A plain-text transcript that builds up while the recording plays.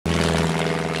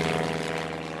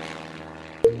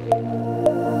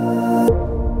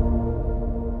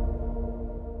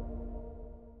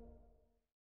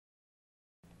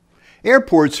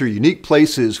Airports are unique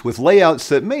places with layouts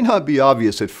that may not be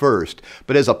obvious at first,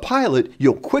 but as a pilot,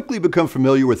 you'll quickly become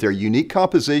familiar with their unique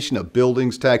composition of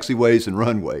buildings, taxiways, and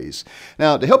runways.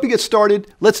 Now, to help you get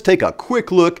started, let's take a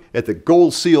quick look at the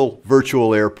Gold Seal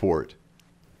Virtual Airport.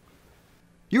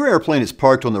 Your airplane is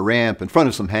parked on the ramp in front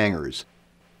of some hangars.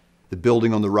 The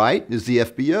building on the right is the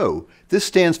FBO. This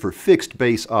stands for Fixed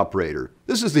Base Operator.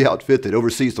 This is the outfit that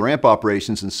oversees the ramp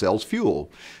operations and sells fuel.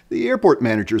 The airport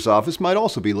manager's office might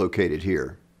also be located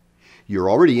here. You're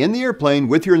already in the airplane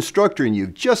with your instructor and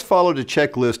you've just followed a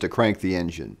checklist to crank the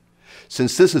engine.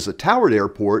 Since this is a towered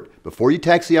airport, before you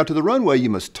taxi out to the runway, you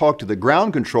must talk to the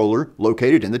ground controller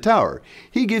located in the tower.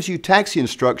 He gives you taxi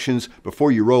instructions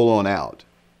before you roll on out.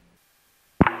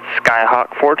 Skyhawk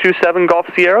 427 Golf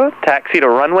Sierra, taxi to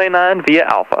runway 9 via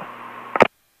Alpha.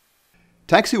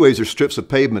 Taxiways are strips of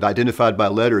pavement identified by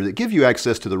letter that give you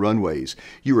access to the runways.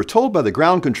 You are told by the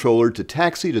ground controller to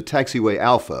taxi to taxiway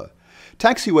Alpha.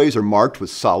 Taxiways are marked with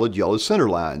solid yellow center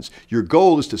lines. Your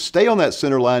goal is to stay on that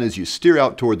center line as you steer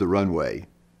out toward the runway.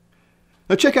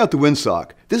 Now check out the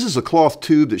windsock. This is a cloth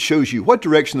tube that shows you what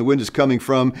direction the wind is coming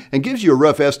from and gives you a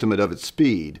rough estimate of its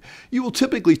speed. You will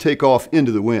typically take off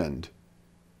into the wind.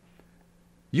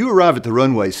 You arrive at the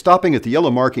runway, stopping at the yellow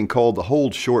marking called the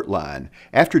Hold Short line.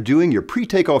 After doing your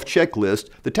pre-takeoff checklist,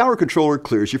 the tower controller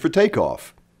clears you for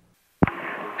takeoff.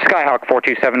 Skyhawk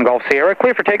 427 Golf Sierra,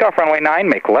 clear for takeoff, runway 9,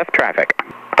 make left traffic.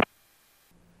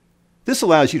 This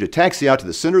allows you to taxi out to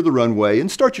the center of the runway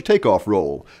and start your takeoff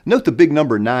roll. Note the big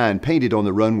number 9 painted on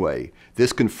the runway.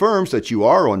 This confirms that you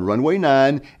are on runway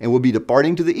 9 and will be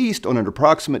departing to the east on an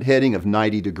approximate heading of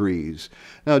 90 degrees.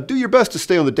 Now do your best to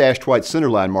stay on the dashed white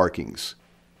centerline markings.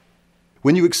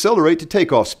 When you accelerate to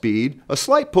takeoff speed, a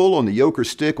slight pull on the yoke or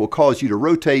stick will cause you to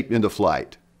rotate into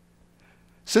flight.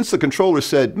 Since the controller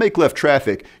said make left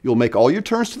traffic, you'll make all your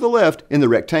turns to the left in the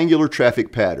rectangular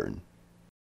traffic pattern.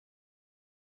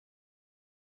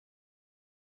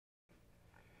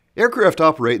 Aircraft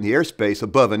operate in the airspace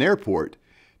above an airport.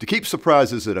 To keep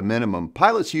surprises at a minimum,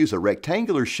 pilots use a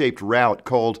rectangular-shaped route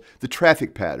called the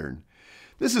traffic pattern.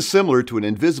 This is similar to an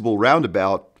invisible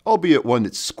roundabout, albeit one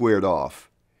that's squared off.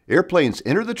 Airplanes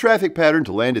enter the traffic pattern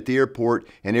to land at the airport,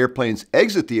 and airplanes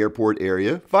exit the airport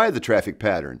area via the traffic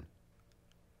pattern.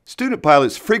 Student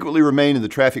pilots frequently remain in the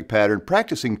traffic pattern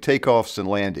practicing takeoffs and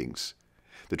landings.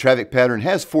 The traffic pattern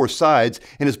has 4 sides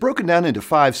and is broken down into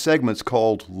 5 segments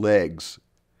called legs.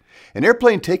 An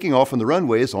airplane taking off on the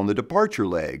runway is on the departure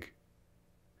leg.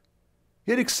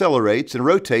 It accelerates and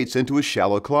rotates into a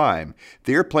shallow climb.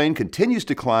 The airplane continues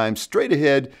to climb straight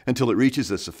ahead until it reaches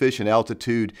a sufficient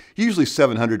altitude, usually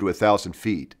 700 to 1,000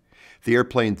 feet. The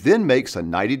airplane then makes a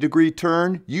 90-degree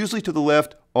turn, usually to the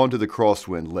left, onto the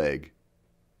crosswind leg.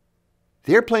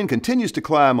 The airplane continues to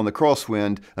climb on the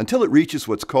crosswind until it reaches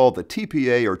what's called the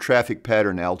TPA or traffic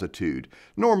pattern altitude,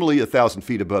 normally 1,000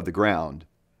 feet above the ground.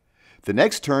 The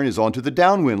next turn is onto the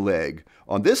downwind leg.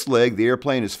 On this leg, the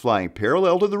airplane is flying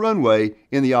parallel to the runway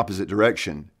in the opposite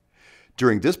direction.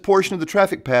 During this portion of the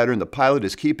traffic pattern, the pilot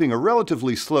is keeping a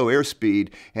relatively slow airspeed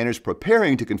and is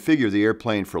preparing to configure the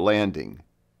airplane for landing.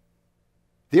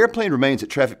 The airplane remains at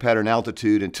traffic pattern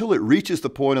altitude until it reaches the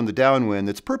point on the downwind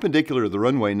that's perpendicular to the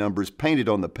runway numbers painted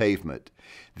on the pavement.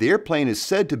 The airplane is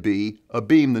said to be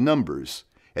abeam the numbers.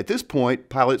 At this point,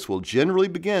 pilots will generally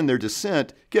begin their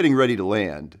descent, getting ready to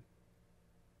land.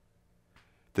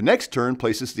 The next turn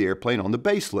places the airplane on the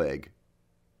base leg.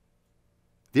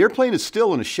 The airplane is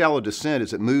still in a shallow descent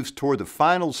as it moves toward the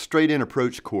final straight-in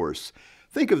approach course.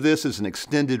 Think of this as an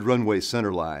extended runway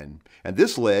centerline, and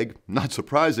this leg, not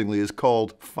surprisingly, is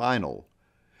called final.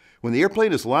 When the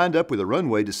airplane is lined up with a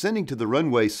runway descending to the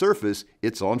runway surface,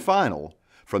 it's on final.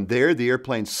 From there, the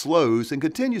airplane slows and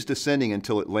continues descending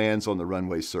until it lands on the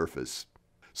runway surface.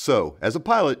 So, as a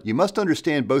pilot, you must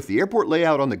understand both the airport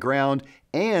layout on the ground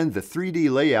and the 3D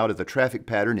layout of the traffic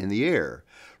pattern in the air.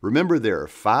 Remember, there are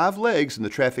 5 legs in the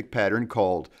traffic pattern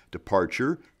called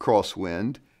departure,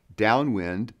 crosswind,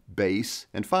 downwind, base,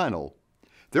 and final.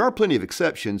 There are plenty of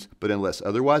exceptions, but unless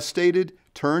otherwise stated,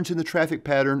 turns in the traffic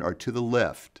pattern are to the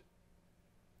left.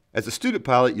 As a student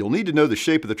pilot, you'll need to know the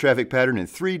shape of the traffic pattern in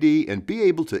 3D and be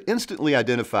able to instantly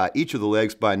identify each of the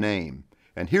legs by name.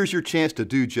 And here's your chance to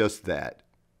do just that.